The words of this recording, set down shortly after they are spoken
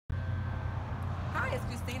Hi, it's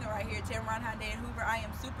Christina right here at Tameron Hyundai of Hoover. I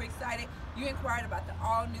am super excited. You inquired about the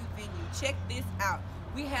all-new venue. Check this out.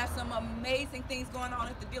 We have some amazing things going on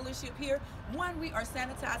at the dealership here. One, we are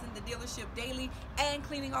sanitizing the dealership daily and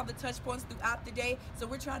cleaning all the touch points throughout the day. So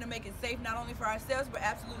we're trying to make it safe not only for ourselves, but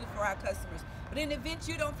absolutely for our customers. But in the event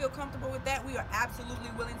you don't feel comfortable with that, we are absolutely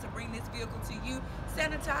willing to bring this vehicle to you,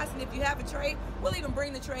 sanitized, and if you have a trade, we'll even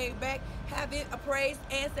bring the trade back, have it appraised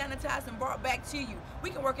and sanitized and brought back to you. We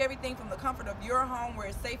can work everything from the comfort of your home where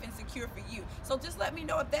it's safe and secure for you. So just let me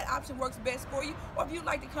know if that option works best for you, or if you'd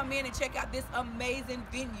like to come in and check out this amazing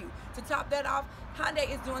venue. To top that off, Hyundai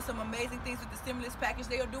is doing some amazing things with the stimulus package.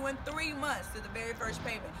 They are doing 3 months to the very first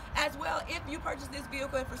payment. As well, if you purchase this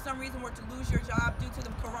vehicle and for some reason were to lose your job due to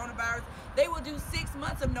the coronavirus, they will do 6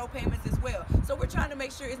 months of no payments as well. So we're trying to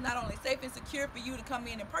make sure it's not only safe and secure for you to come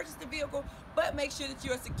in and purchase the vehicle, but make sure that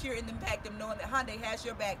you're secure in the fact of knowing that Hyundai has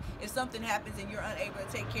your back if something happens and you're unable to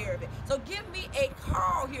take care of it. So give me a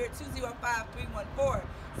call here at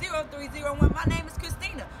 205-314-0301. My name is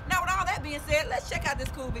Christina. Now, with all that being said, let's check out this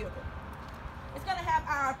cool vehicle. It's going to have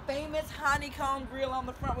our famous honeycomb grille on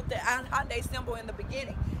the front with the Hyundai symbol in the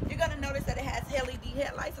beginning. You're going to notice that it has LED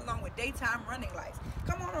headlights along with daytime running lights.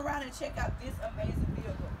 Come on around and check out this amazing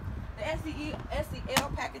vehicle. The SEL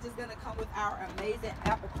package is going to come with our amazing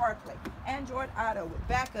Apple CarPlay, Android Auto with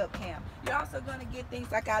backup cam. You're also going to get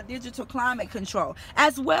things like our digital climate control,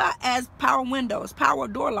 as well as power windows, power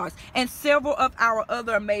door locks, and several of our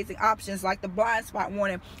other amazing options like the blind spot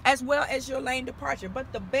warning, as well as your lane departure.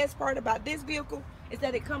 But the best part about this vehicle is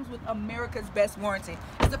that it comes with America's best warranty.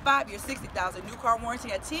 It's a 5-year, 60,000 new car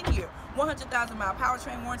warranty, a 10-year, 100,000 mile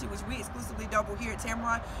powertrain warranty, which we exclusively double here at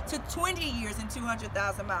Tameron, to 20 years and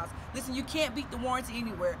 200,000 miles. Listen, you can't beat the warranty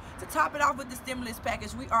anywhere. To top it off with the stimulus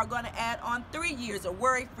package, we are going to add on 3 years of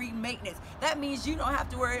worry-free maintenance. That means you don't have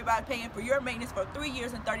to worry about paying for your maintenance for 3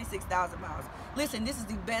 years and 36,000 miles. Listen, this is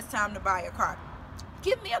the best time to buy a car.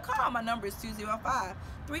 Give me a call. My number is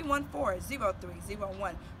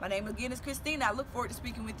 205-314-0301. My name again is Christina. I look forward to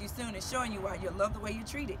speaking with you soon and showing you why you'll love the way you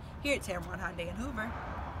treat it here at Tameron Hyundai in Hoover.